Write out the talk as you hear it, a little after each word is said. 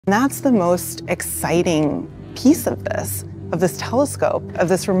And that's the most exciting piece of this telescope, of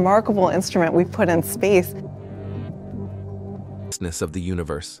this remarkable instrument we put in space. Of the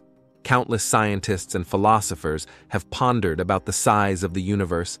universe. Countless scientists and philosophers have pondered about the size of the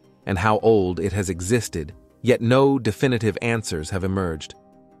universe and how old it has existed, yet no definitive answers have emerged.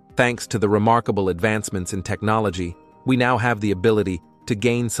 Thanks to the remarkable advancements in technology, we now have the ability to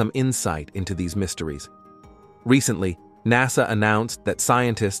gain some insight into these mysteries. Recently, NASA announced that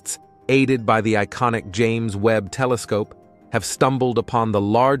scientists, aided by the iconic James Webb Telescope, have stumbled upon the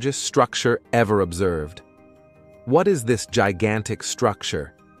largest structure ever observed. What is this gigantic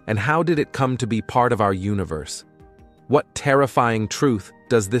structure, and how did it come to be part of our universe? What terrifying truth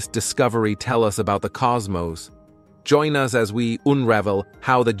does this discovery tell us about the cosmos? Join us as we unravel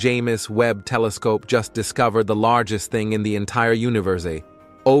how the James Webb Telescope just discovered the largest thing in the entire universe.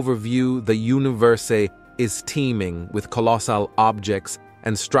 Overview: the universe is teeming with colossal objects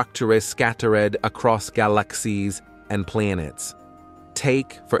and structures scattered across galaxies and planets.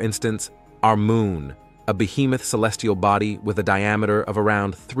 Take, for instance, our moon, a behemoth celestial body with a diameter of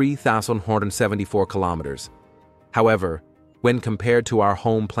around 3,174 kilometers. However, when compared to our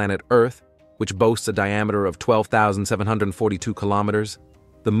home planet Earth, which boasts a diameter of 12,742 kilometers,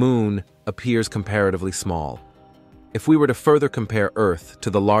 the moon appears comparatively small. If we were to further compare Earth to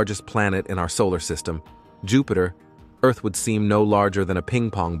the largest planet in our solar system, Jupiter, Earth would seem no larger than a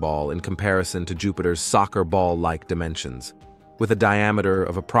ping-pong ball in comparison to Jupiter's soccer ball-like dimensions, with a diameter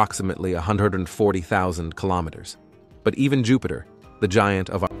of approximately 140,000 kilometers. But even Jupiter, the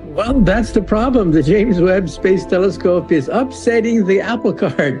giant of our... Well, that's the problem. The James Webb Space Telescope is upsetting the apple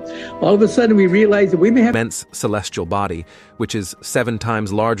cart. All of a sudden, we realize that we may have... immense celestial body, which is 7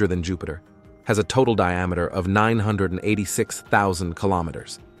 times larger than Jupiter, has a total diameter of 986,000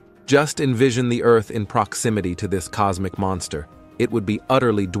 kilometers. Just envision the Earth in proximity to this cosmic monster. It would be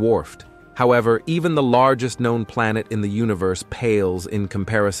utterly dwarfed. However, even the largest known planet in the universe pales in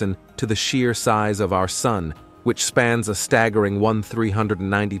comparison to the sheer size of our Sun, which spans a staggering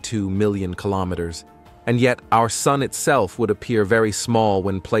 1,392 million kilometers. And yet, our Sun itself would appear very small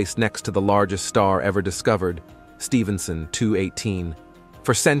when placed next to the largest star ever discovered, Stephenson 218.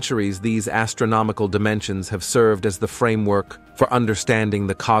 For centuries, these astronomical dimensions have served as the framework for understanding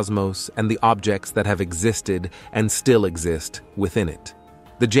the cosmos and the objects that have existed and still exist within it.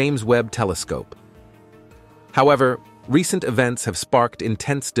 The James Webb Telescope. However, recent events have sparked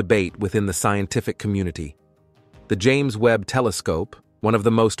intense debate within the scientific community. The James Webb Telescope, one of the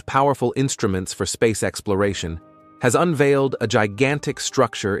most powerful instruments for space exploration, has unveiled a gigantic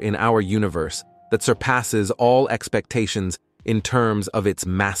structure in our universe that surpasses all expectations in terms of its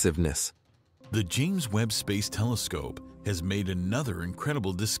massiveness. The James Webb Space Telescope has made another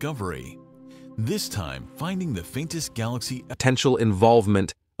incredible discovery, this time finding the faintest galaxy. Potential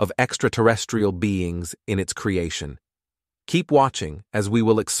involvement of extraterrestrial beings in its creation. Keep watching as we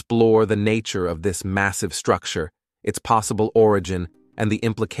will explore the nature of this massive structure, its possible origin, and the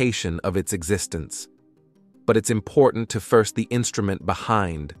implication of its existence. But it's important to first the instrument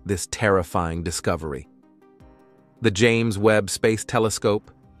behind this terrifying discovery. The James Webb Space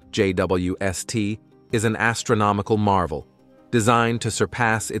Telescope, JWST, is an astronomical marvel, designed to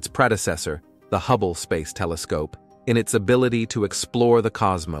surpass its predecessor, the Hubble Space Telescope, in its ability to explore the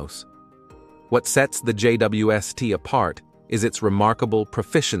cosmos. What sets the JWST apart is its remarkable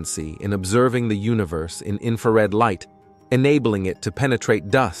proficiency in observing the universe in infrared light, enabling it to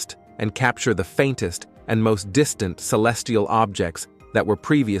penetrate dust and capture the faintest and most distant celestial objects that were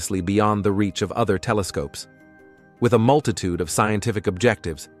previously beyond the reach of other telescopes. With a multitude of scientific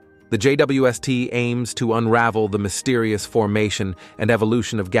objectives, the JWST aims to unravel the mysterious formation and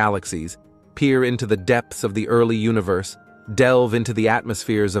evolution of galaxies, peer into the depths of the early universe, delve into the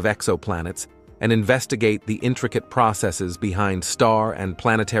atmospheres of exoplanets, and investigate the intricate processes behind star and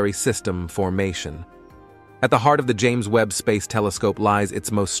planetary system formation. At the heart of the James Webb Space Telescope lies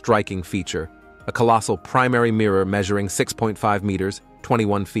its most striking feature, a colossal primary mirror measuring 6.5 meters,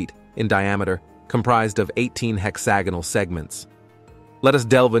 21 feet, in diameter, comprised of 18 hexagonal segments. Let us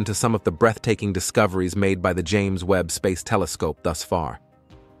delve into some of the breathtaking discoveries made by the James Webb Space Telescope thus far.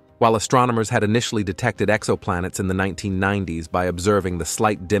 While astronomers had initially detected exoplanets in the 1990s by observing the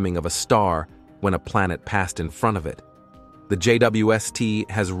slight dimming of a star when a planet passed in front of it, the JWST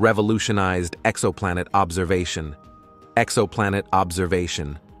has revolutionized exoplanet observation. Exoplanet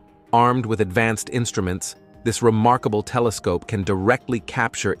observation. Armed with advanced instruments, this remarkable telescope can directly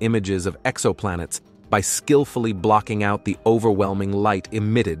capture images of exoplanets by skillfully blocking out the overwhelming light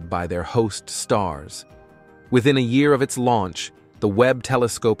emitted by their host stars. Within a year of its launch, the Webb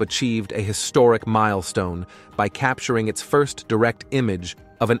telescope achieved a historic milestone by capturing its first direct image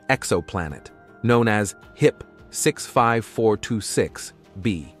of an exoplanet known as HIP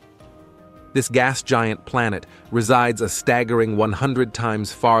 65426b. This gas giant planet resides a staggering 100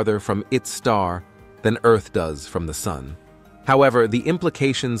 times farther from its star than Earth does from the Sun. However, the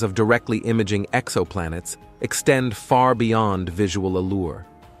implications of directly imaging exoplanets extend far beyond visual allure.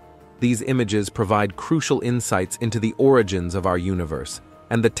 These images provide crucial insights into the origins of our universe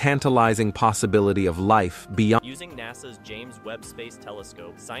and the tantalizing possibility of life beyond. Using NASA's James Webb Space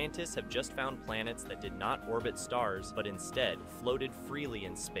Telescope, scientists have just found planets that did not orbit stars, but instead floated freely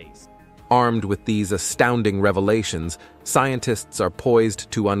in space. Armed with these astounding revelations, scientists are poised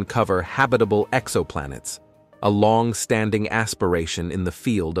to uncover habitable exoplanets, a long-standing aspiration in the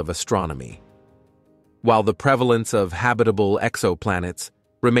field of astronomy. While the prevalence of habitable exoplanets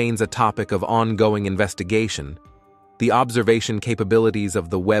remains a topic of ongoing investigation, the observation capabilities of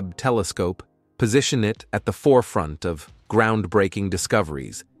the Webb Telescope position it at the forefront of groundbreaking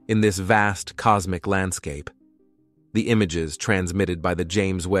discoveries in this vast cosmic landscape. The images transmitted by the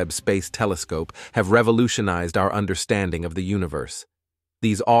James Webb Space Telescope have revolutionized our understanding of the universe.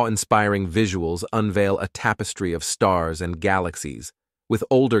 These awe-inspiring visuals unveil a tapestry of stars and galaxies, with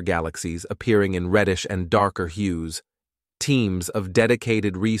older galaxies appearing in reddish and darker hues. Teams of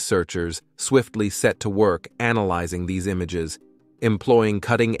dedicated researchers swiftly set to work analyzing these images, employing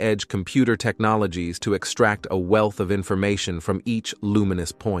cutting-edge computer technologies to extract a wealth of information from each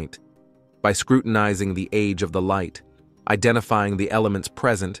luminous point. By scrutinizing the age of the light, identifying the elements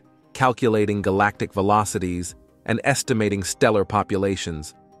present, calculating galactic velocities, and estimating stellar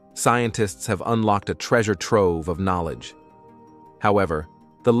populations, scientists have unlocked a treasure trove of knowledge. However,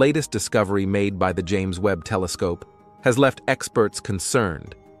 the latest discovery made by the James Webb Telescope has left experts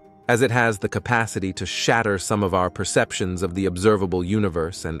concerned, as it has the capacity to shatter some of our perceptions of the observable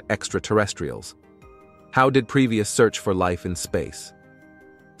universe and extraterrestrials. How did previous search for life in space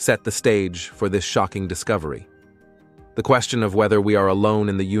set the stage for this shocking discovery? The question of whether we are alone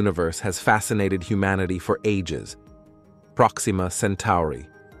in the universe has fascinated humanity for ages. Proxima Centauri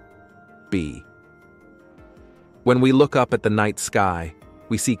B. When we look up at the night sky,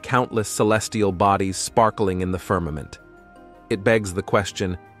 we see countless celestial bodies sparkling in the firmament. It begs the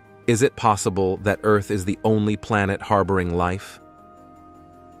question, is it possible that Earth is the only planet harboring life?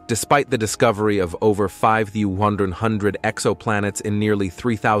 Despite the discovery of over 5,100 exoplanets in nearly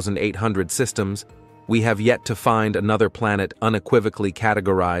 3,800 systems, we have yet to find another planet unequivocally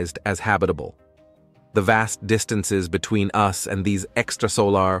categorized as habitable. The vast distances between us and these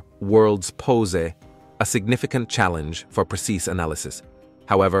extrasolar worlds pose a significant challenge for precise analysis.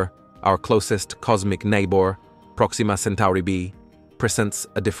 However, our closest cosmic neighbor, Proxima Centauri B, presents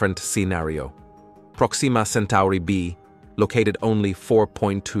a different scenario. Proxima Centauri B, located only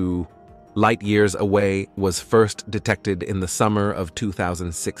 4.2 light-years away, was first detected in the summer of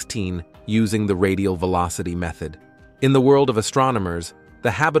 2016 using the radial velocity method. In the world of astronomers,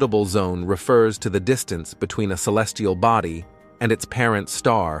 the habitable zone refers to the distance between a celestial body and its parent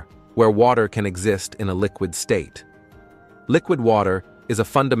star where water can exist in a liquid state. Liquid water is a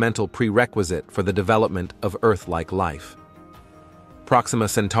fundamental prerequisite for the development of Earth-like life. Proxima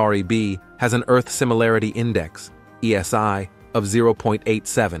Centauri B has an Earth Similarity Index, ESI, of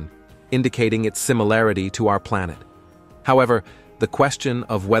 0.87, indicating its similarity to our planet. However, the question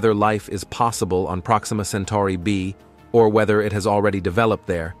of whether life is possible on Proxima Centauri B, or whether it has already developed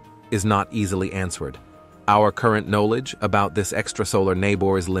there, is not easily answered. Our current knowledge about this extrasolar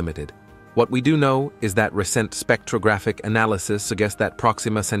neighbor is limited. What we do know is that recent spectrographic analysis suggests that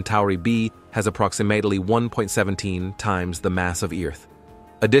Proxima Centauri B has approximately 1.17 times the mass of Earth.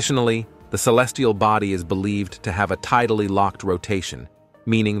 Additionally, the celestial body is believed to have a tidally locked rotation,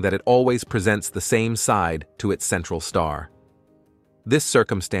 meaning that it always presents the same side to its central star. This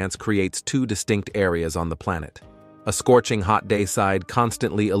circumstance creates two distinct areas on the planet: a scorching hot day side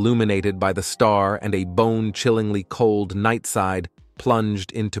constantly illuminated by the star and a bone-chillingly cold night side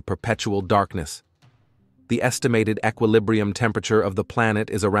plunged into perpetual darkness. The estimated equilibrium temperature of the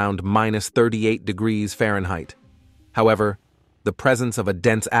planet is around -38 degrees Fahrenheit. However, the presence of a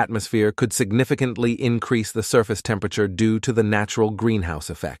dense atmosphere could significantly increase the surface temperature due to the natural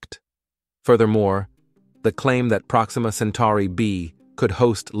greenhouse effect. Furthermore, the claim that Proxima Centauri B could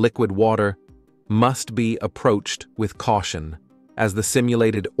host liquid water must be approached with caution, as the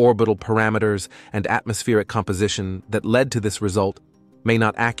simulated orbital parameters and atmospheric composition that led to this result may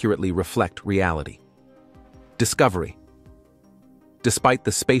not accurately reflect reality. Discovery. Despite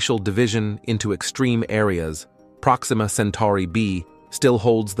the spatial division into extreme areas, Proxima Centauri B still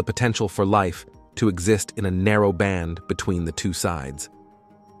holds the potential for life to exist in a narrow band between the two sides.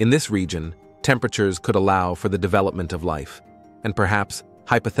 In this region, temperatures could allow for the development of life, and perhaps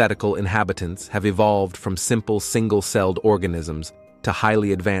hypothetical inhabitants have evolved from simple single-celled organisms to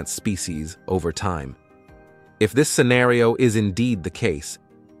highly advanced species over time. If this scenario is indeed the case,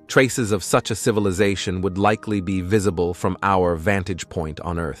 traces of such a civilization would likely be visible from our vantage point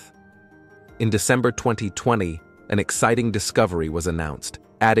on Earth. In December 2020, an exciting discovery was announced,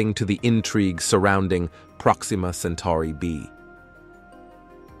 adding to the intrigue surrounding Proxima Centauri B.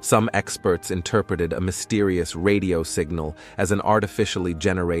 Some experts interpreted a mysterious radio signal as an artificially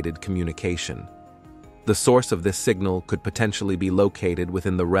generated communication. The source of this signal could potentially be located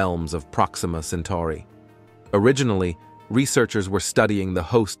within the realms of Proxima Centauri. Originally, researchers were studying the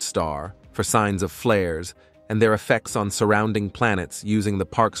host star for signs of flares and their effects on surrounding planets using the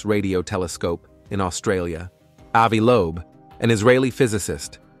Parkes Radio Telescope in Australia. Avi Loeb, an Israeli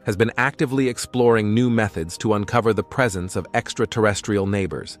physicist, has been actively exploring new methods to uncover the presence of extraterrestrial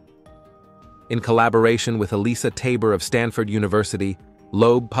neighbors. In collaboration with Elisa Tabor of Stanford University,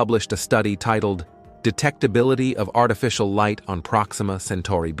 Loeb published a study titled Detectability of Artificial Light on Proxima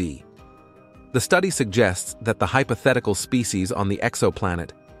Centauri B. The study suggests that the hypothetical species on the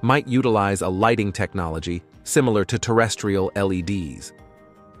exoplanet might utilize a lighting technology similar to terrestrial LEDs.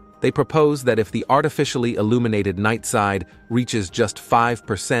 They propose that if the artificially illuminated night side reaches just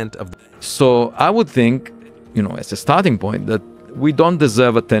 5% of the... So I would think, as a starting point, that we don't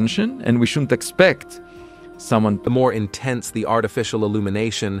deserve attention and we shouldn't expect someone... The more intense the artificial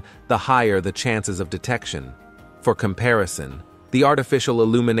illumination, the higher the chances of detection. For comparison, the artificial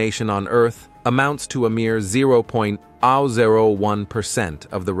illumination on Earth amounts to a mere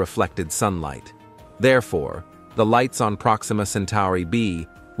 0.001% of the reflected sunlight. Therefore, the lights on Proxima Centauri B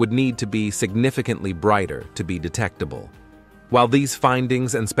would need to be significantly brighter to be detectable. While these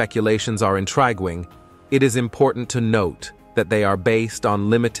findings and speculations are intriguing, it is important to note that they are based on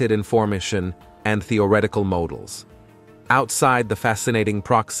limited information and theoretical models. Outside the fascinating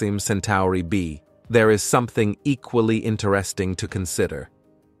Proxima Centauri B, there is something equally interesting to consider.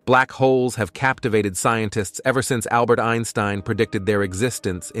 Black holes have captivated scientists ever since Albert Einstein predicted their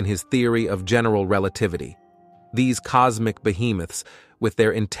existence in his theory of general relativity. These cosmic behemoths, with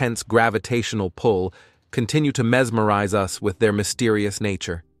their intense gravitational pull, continue to mesmerize us with their mysterious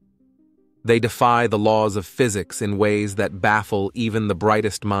nature. They defy the laws of physics in ways that baffle even the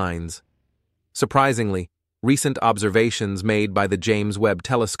brightest minds. Surprisingly, recent observations made by the James Webb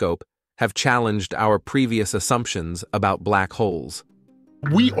Telescope have challenged our previous assumptions about black holes.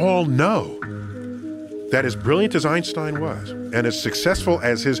 We all know that as brilliant as Einstein was, and as successful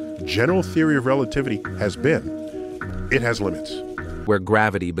as his general theory of relativity has been, it has limits. Where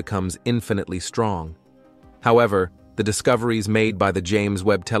gravity becomes infinitely strong. However, the discoveries made by the James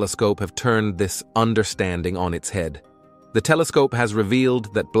Webb Telescope have turned this understanding on its head. The telescope has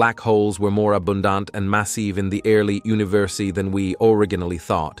revealed that black holes were more abundant and massive in the early universe than we originally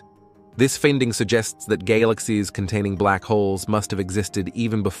thought. This finding suggests that galaxies containing black holes must have existed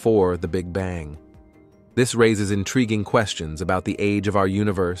even before the Big Bang. This raises intriguing questions about the age of our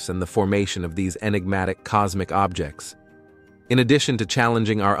universe and the formation of these enigmatic cosmic objects. In addition to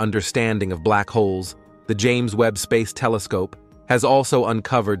challenging our understanding of black holes, the James Webb Space Telescope has also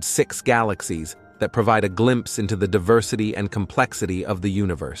uncovered 6 galaxies that provide a glimpse into the diversity and complexity of the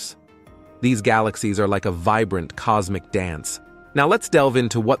universe. These galaxies are like a vibrant cosmic dance. Now let's delve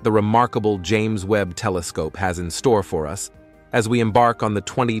into what the remarkable James Webb Telescope has in store for us as we embark on the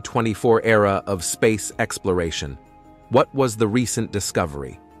 2024 era of space exploration. What was the recent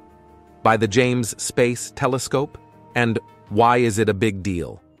discovery by the James Space Telescope, and why is it a big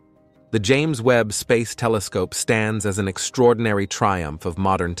deal? The James Webb Space Telescope stands as an extraordinary triumph of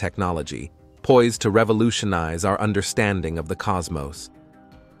modern technology, poised to revolutionize our understanding of the cosmos.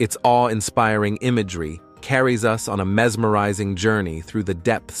 Its awe-inspiring imagery carries us on a mesmerizing journey through the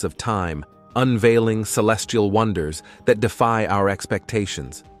depths of time, unveiling celestial wonders that defy our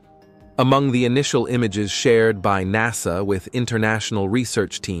expectations. Among the initial images shared by NASA with international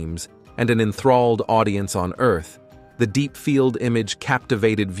research teams and an enthralled audience on Earth, the Deep Field image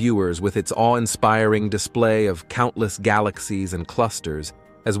captivated viewers with its awe-inspiring display of countless galaxies and clusters,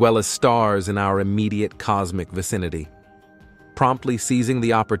 as well as stars in our immediate cosmic vicinity. Promptly seizing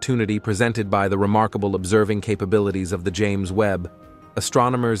the opportunity presented by the remarkable observing capabilities of the James Webb,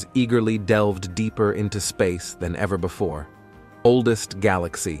 astronomers eagerly delved deeper into space than ever before. Oldest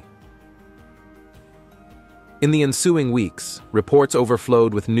galaxy. In the ensuing weeks, reports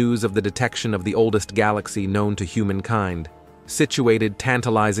overflowed with news of the detection of the oldest galaxy known to humankind, situated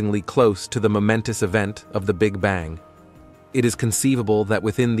tantalizingly close to the momentous event of the Big Bang. It is conceivable that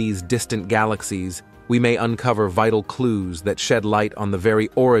within these distant galaxies, we may uncover vital clues that shed light on the very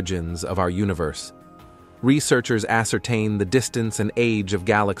origins of our universe. researchers ascertain the distance and age of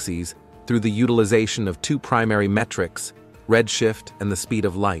galaxies through the utilization of two primary metrics, redshift and the speed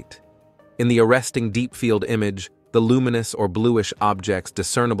of light. In the arresting deep field image, the luminous or bluish objects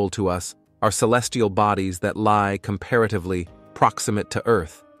discernible to us are celestial bodies that lie comparatively proximate to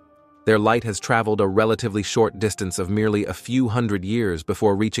Earth. Their light has traveled a relatively short distance of merely a few hundred years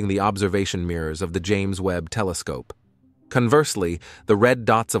before reaching the observation mirrors of the James Webb Telescope. Conversely, the red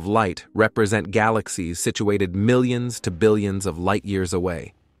dots of light represent galaxies situated millions to billions of light years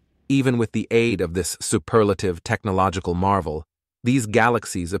away. Even with the aid of this superlative technological marvel, these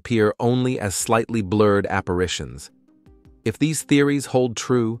galaxies appear only as slightly blurred apparitions. If these theories hold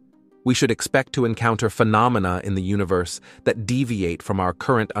true, we should expect to encounter phenomena in the universe that deviate from our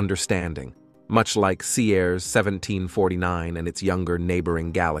current understanding, much like Sierra's 1749 and its younger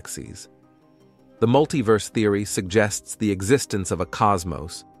neighboring galaxies. The multiverse theory suggests the existence of a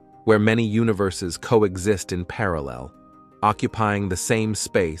cosmos where many universes coexist in parallel, occupying the same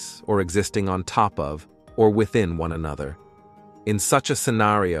space or existing on top of or within one another. In such a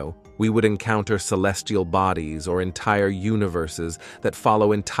scenario, we would encounter celestial bodies or entire universes that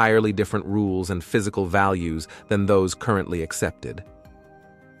follow entirely different rules and physical values than those currently accepted.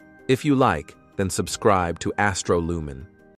 If you like, then subscribe to Astro Lumen.